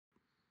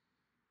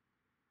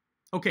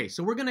Okay,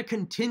 so we're going to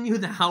continue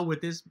now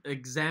with this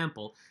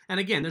example. And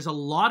again, there's a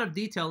lot of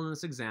detail in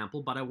this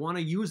example, but I want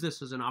to use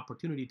this as an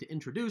opportunity to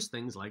introduce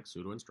things like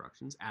pseudo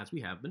instructions as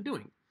we have been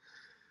doing.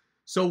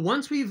 So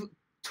once we've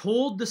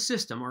told the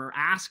system or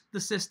asked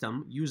the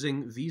system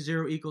using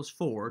v0 equals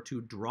 4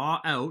 to draw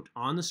out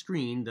on the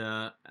screen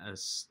the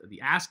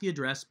ASCII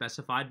address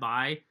specified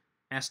by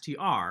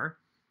str,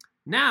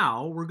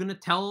 now we're going to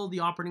tell the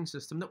operating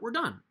system that we're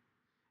done.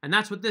 And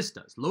that's what this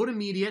does. Load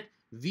immediate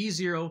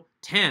v0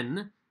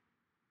 10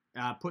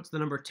 puts the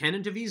number 10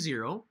 into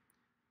v0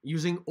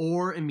 using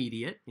or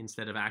immediate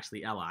instead of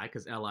actually li,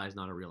 because li is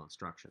not a real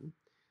instruction.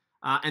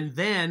 And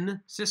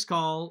then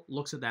syscall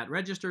looks at that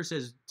register,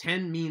 says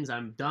 10 means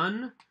I'm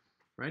done,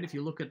 right? If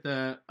you look at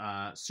the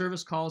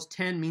service calls,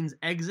 10 means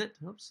exit.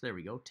 Oops, there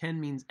we go. 10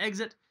 means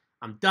exit.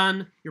 I'm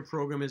done. Your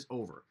program is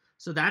over.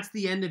 So that's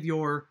the end of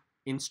your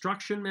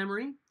instruction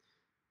memory.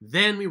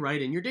 Then we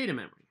write in your data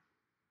memory.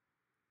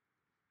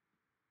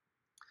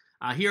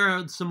 Here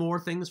are some more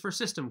things for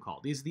system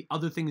call. These are the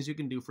other things you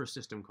can do for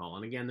system call.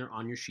 And again, they're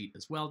on your sheet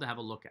as well to have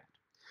a look at.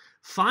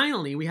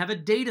 Finally, we have a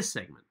data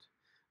segment.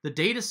 The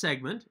data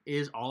segment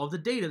is all of the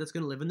data that's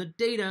going to live in the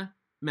data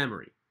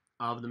memory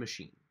of the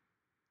machine.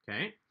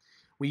 Okay?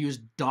 We use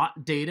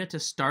 .data to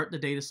start the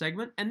data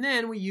segment, and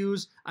then we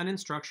use an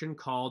instruction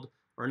called,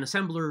 or an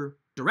assembler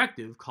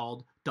directive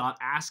called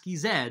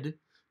 .ASCII-Z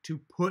to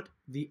put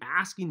the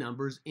ASCII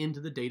numbers into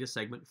the data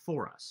segment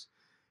for us.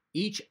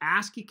 Each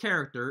ASCII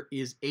character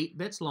is 8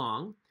 bits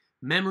long.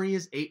 Memory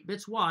is 8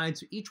 bits wide,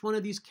 so each one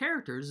of these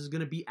characters is going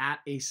to be at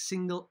a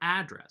single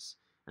address,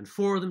 and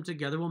 4 of them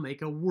together will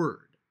make a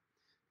word.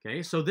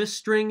 Okay, so this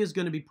string is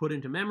going to be put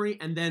into memory,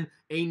 and then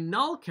a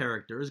null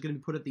character is going to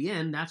be put at the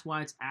end. That's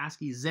why it's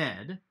ASCII-Z.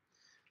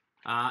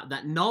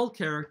 That null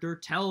character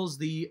tells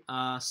the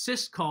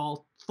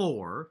syscall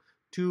for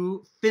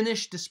to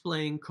finish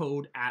displaying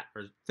code at,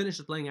 or finish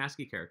displaying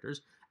ASCII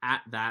characters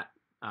at that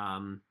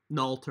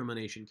null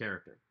termination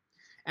character.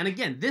 And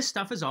again, this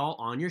stuff is all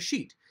on your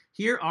sheet.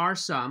 Here are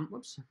some,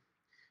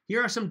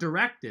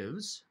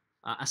 directives,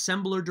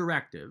 assembler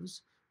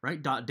directives,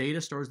 right?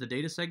 .data stores the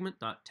data segment,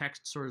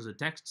 .text stores the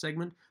text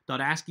segment,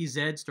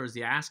 .ASCII-Z stores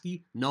the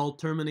ASCII, null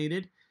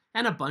terminated,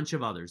 and a bunch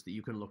of others that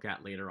you can look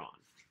at later on.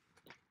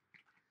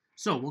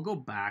 So we'll go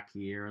back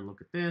here and look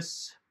at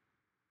this.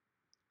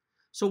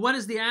 So what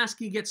does the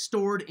ASCII get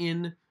stored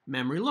in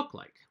memory look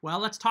like? Well,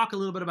 let's talk a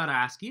little bit about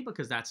ASCII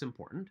because that's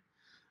important.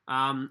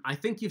 I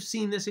think you've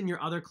seen this in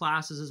your other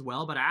classes as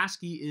well, but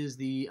ASCII is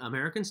the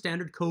American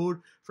Standard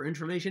Code for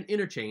Information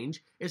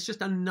Interchange. It's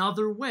just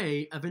another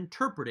way of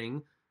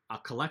interpreting a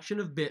collection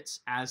of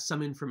bits as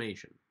some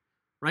information.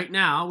 Right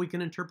now, we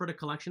can interpret a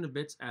collection of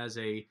bits as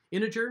an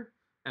integer,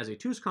 as a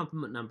 2's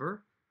complement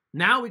number.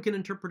 Now we can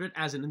interpret it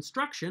as an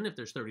instruction, if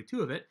there's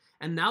 32 of it.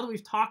 And now that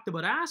we've talked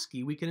about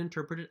ASCII, we can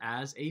interpret it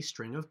as a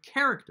string of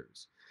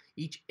characters.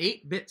 Each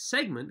 8-bit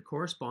segment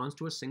corresponds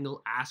to a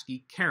single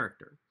ASCII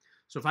character.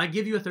 So if I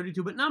give you a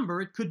 32-bit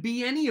number, it could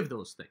be any of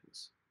those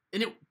things.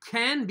 And it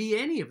can be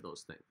any of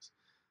those things.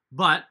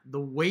 But the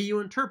way you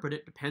interpret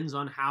it depends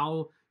on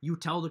how you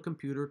tell the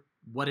computer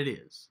what it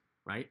is,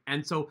 right?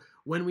 And so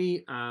when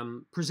we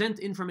present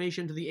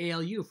information to the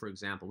ALU, for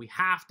example, we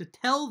have to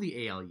tell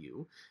the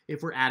ALU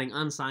if we're adding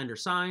unsigned or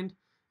signed.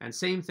 And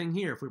same thing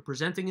here. If we're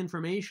presenting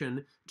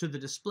information to the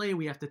display,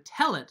 we have to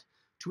tell it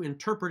to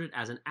interpret it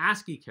as an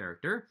ASCII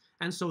character.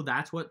 And so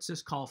that's what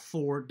syscall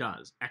for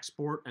does.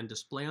 Export and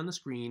display on the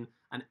screen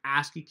an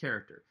ASCII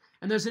character.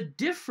 And there's a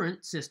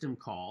different system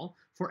call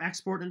for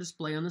export and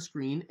display on the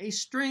screen a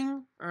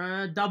string,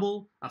 a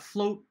double, a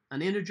float,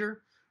 an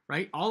integer,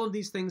 right? All of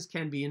these things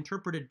can be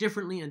interpreted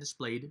differently and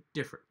displayed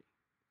differently.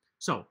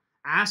 So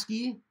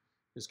ASCII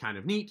is kind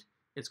of neat.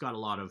 It's got a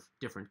lot of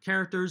different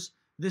characters.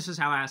 This is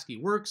how ASCII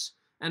works.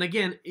 And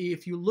again,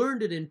 if you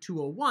learned it in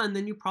 201,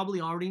 then you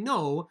probably already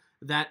know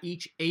that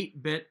each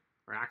 8-bit,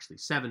 or actually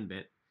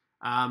 7-bit,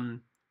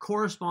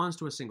 corresponds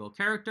to a single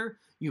character.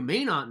 You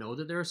may not know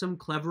that there are some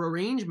clever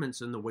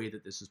arrangements in the way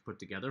that this is put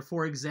together.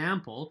 For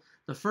example,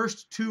 the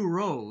first 2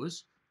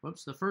 rows,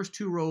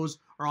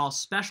 are all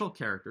special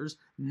characters.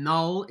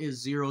 Null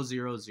is 0,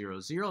 0, 0,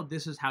 0.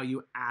 This is how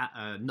you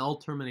null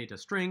terminate a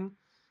string.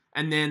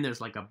 And then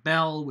there's like a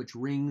bell which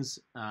rings,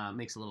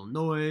 makes a little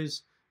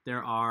noise.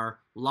 There are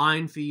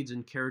line feeds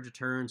and carriage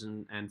returns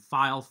and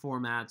file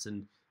formats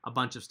and a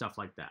bunch of stuff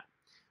like that.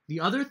 The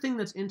other thing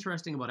that's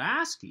interesting about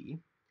ASCII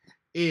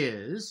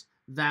is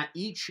that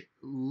each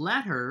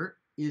letter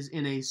is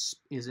in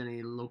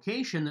a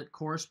location that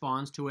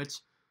corresponds to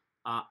its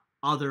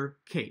other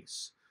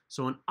case.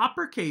 So an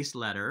uppercase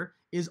letter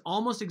is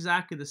almost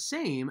exactly the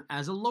same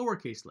as a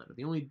lowercase letter.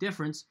 The only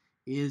difference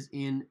is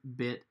in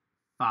bit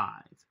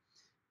 5.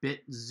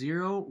 Bit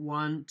 0,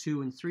 1,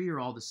 2, and 3 are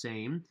all the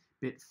same.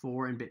 Bit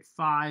 4 and bit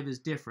 5 is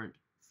different.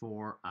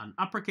 For an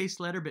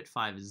uppercase letter, bit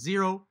 5 is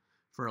 0.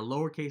 For a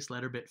lowercase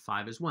letter, bit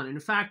 5 is 1. And in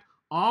fact,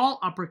 all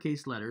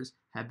uppercase letters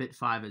have bit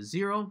 5 as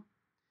 0,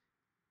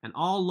 and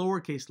all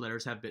lowercase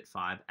letters have bit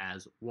 5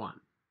 as 1.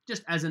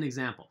 Just as an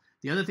example.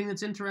 The other thing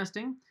that's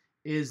interesting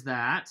is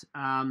that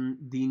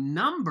the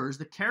numbers,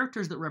 the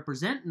characters that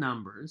represent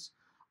numbers,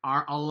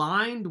 are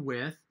aligned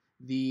with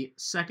the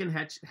second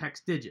hex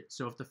digit.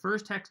 So if the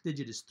first hex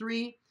digit is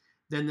 3,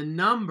 then the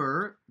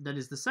number that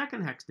is the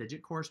second hex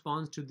digit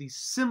corresponds to the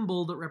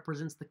symbol that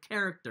represents the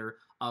character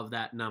of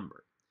that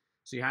number.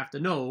 So you have to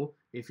know,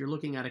 if you're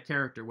looking at a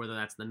character, whether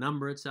that's the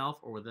number itself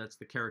or whether that's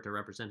the character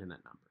representing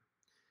that number.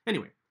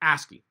 Anyway,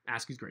 ASCII.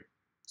 ASCII's great.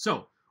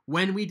 So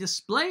when we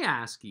display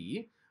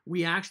ASCII,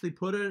 we actually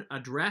put an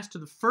address to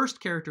the first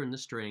character in the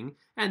string,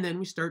 and then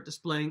we start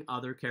displaying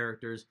other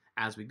characters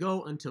as we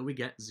go until we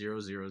get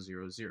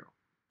 0000.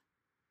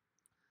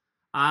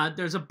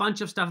 There's a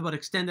bunch of stuff about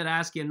extended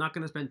ASCII. I'm not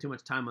going to spend too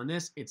much time on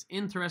this. It's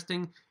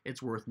interesting.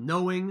 It's worth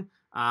knowing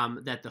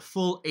that the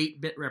full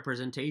 8-bit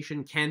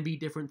representation can be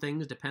different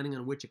things depending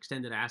on which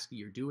extended ASCII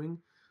you're doing.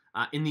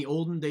 In the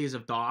olden days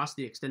of DOS,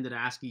 the extended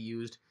ASCII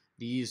used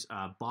these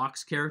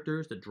box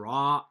characters to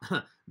draw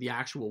the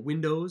actual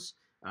windows.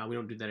 We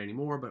don't do that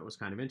anymore, but it was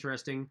kind of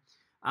interesting.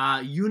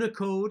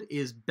 Unicode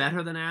is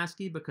better than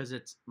ASCII because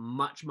it's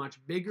much,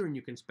 much bigger, and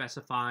you can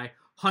specify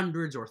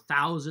hundreds or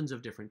thousands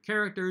of different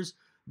characters.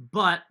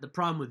 But the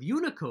problem with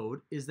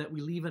Unicode is that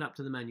we leave it up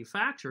to the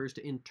manufacturers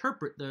to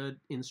interpret the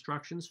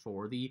instructions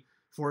for the,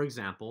 for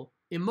example,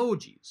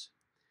 emojis,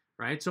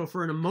 right? So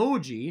for an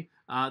emoji,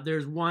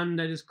 there's one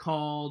that is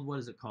called, what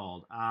is it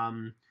called?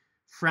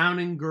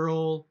 Frowning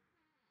girl.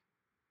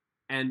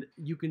 And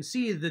you can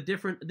see the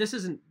different, this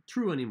isn't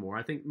true anymore.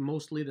 I think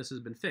mostly this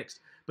has been fixed.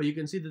 But you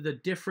can see that the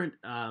different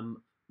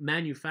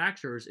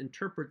manufacturers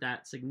interpret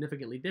that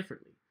significantly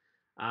differently.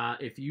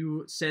 If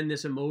you send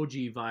this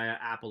emoji via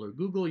Apple or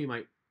Google, you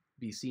might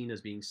be seen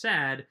as being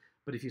sad.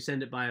 But if you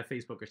send it via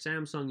Facebook or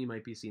Samsung, you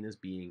might be seen as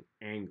being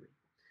angry.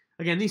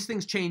 Again, these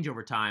things change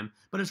over time,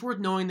 but it's worth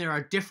knowing there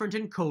are different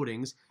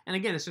encodings. And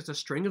again, it's just a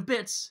string of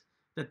bits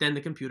that then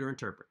the computer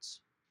interprets.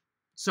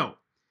 So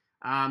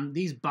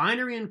these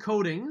binary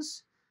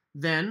encodings,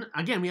 then,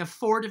 again, we have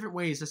 4 different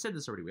ways. I said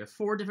this already. We have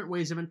 4 different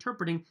ways of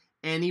interpreting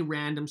any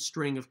random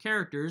string of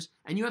characters,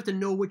 and you have to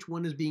know which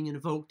one is being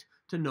invoked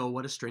to know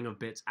what a string of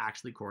bits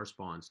actually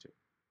corresponds to.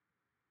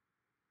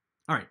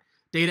 All right,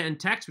 data and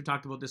text, we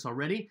talked about this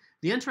already.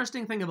 The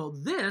interesting thing about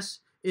this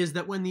is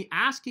that when the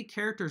ASCII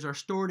characters are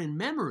stored in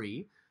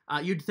memory,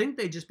 you'd think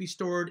they'd just be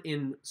stored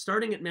in,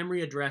 starting at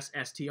memory address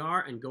str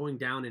and going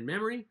down in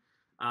memory,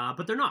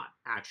 but they're not,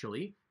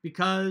 actually,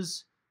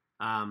 because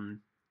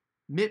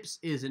MIPS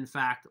is, in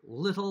fact,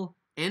 little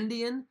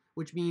endian,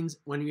 which means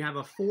when you have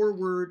a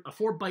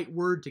 4-byte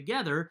word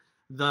together,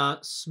 the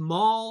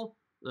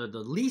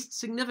least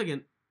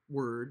significant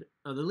word,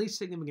 the least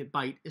significant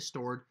byte is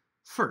stored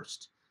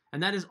first.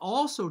 And that is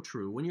also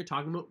true when you're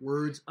talking about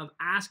words of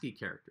ASCII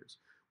characters,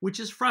 which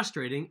is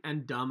frustrating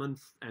and dumb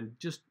and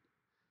just,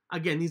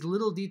 again, these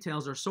little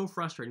details are so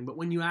frustrating, but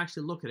when you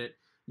actually look at it,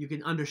 you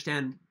can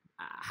understand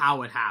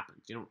how it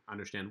happens. You don't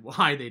understand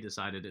why they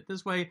decided it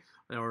this way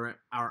or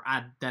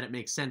that it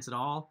makes sense at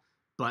all,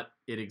 but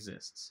it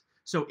exists.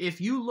 So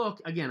if you look,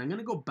 again, I'm going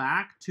to go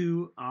back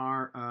to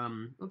our,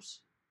 done,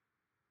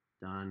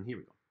 here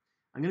we go.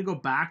 I'm going to go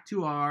back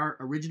to our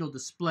original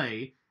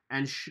display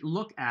and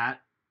look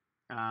at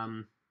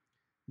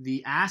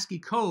the ASCII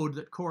code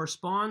that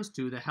corresponds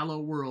to the hello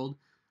world,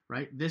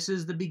 right? This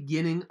is the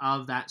beginning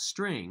of that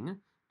string,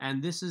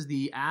 and this is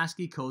the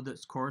ASCII code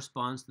that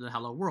corresponds to the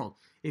hello world.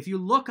 If you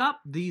look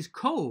up these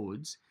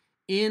codes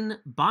in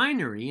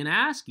binary, in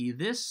ASCII,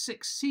 this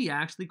 6C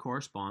actually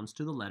corresponds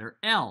to the letter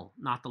L,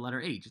 not the letter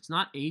H. It's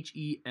not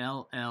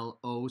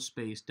HELLO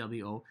space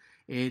WO.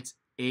 It's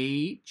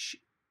HELLO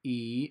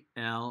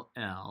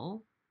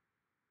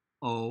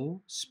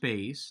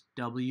space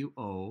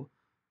WO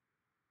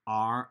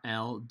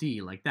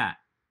RLD, like that,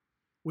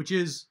 which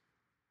is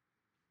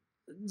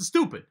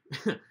stupid.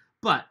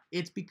 But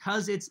it's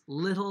because it's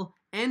little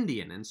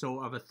endian, and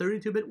so of a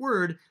 32-bit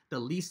word, the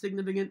least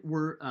significant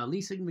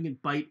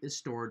byte is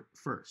stored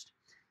first.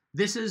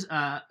 This is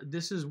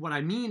what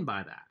I mean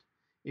by that.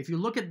 If you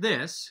look at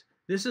this,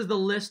 this is the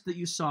list that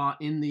you saw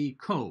in the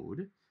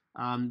code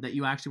that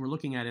you actually were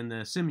looking at in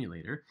the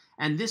simulator,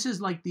 and this is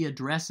like the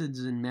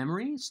addresses in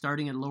memory,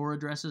 starting at lower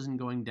addresses and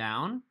going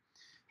down.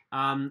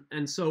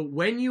 And so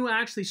when you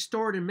actually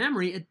store it in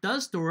memory, it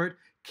does store it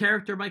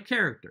character by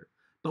character.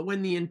 But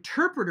when the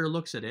interpreter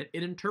looks at it,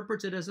 it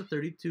interprets it as a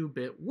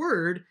 32-bit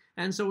word,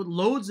 and so it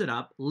loads it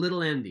up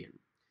little endian.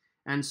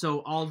 And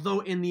so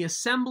although in the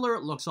assembler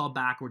it looks all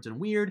backwards and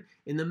weird,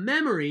 in the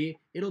memory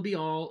it'll be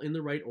all in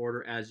the right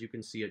order as you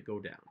can see it go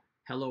down.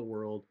 Hello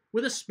world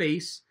with a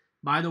space.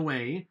 By the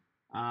way,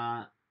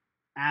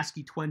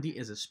 ASCII 20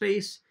 is a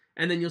space,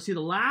 and then you'll see the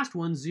last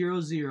one,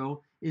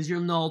 00, is your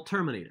null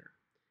terminator.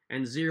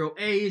 And 0A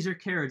is your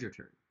carriage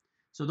return.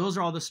 So those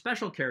are all the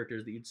special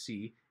characters that you'd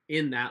see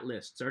in that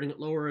list, starting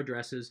at lower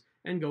addresses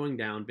and going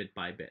down bit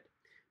by bit.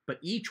 But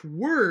each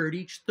word,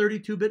 each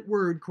 32-bit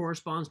word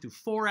corresponds to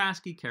 4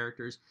 ASCII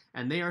characters,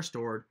 and they are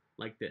stored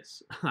like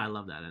this. I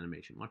love that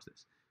animation. Watch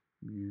this.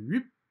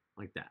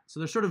 Like that. So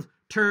they're sort of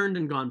turned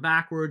and gone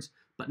backwards,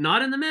 but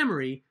not in the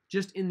memory,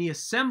 just in the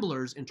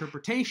assembler's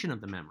interpretation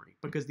of the memory,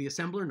 because the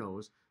assembler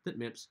knows that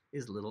MIPS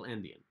is little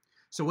endian.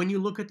 So when you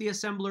look at the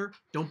assembler,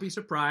 don't be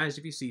surprised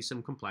if you see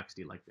some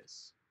complexity like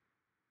this.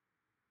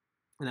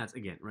 And that's,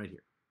 again, right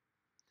here.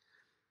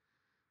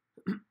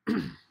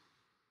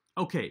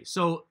 Okay,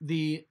 so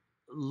the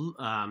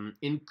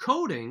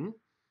encoding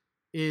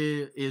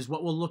is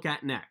what we'll look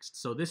at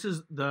next. So this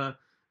is the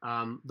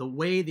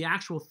way the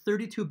actual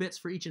 32 bits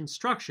for each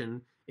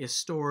instruction is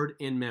stored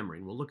in memory.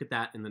 And we'll look at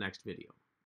that in the next video.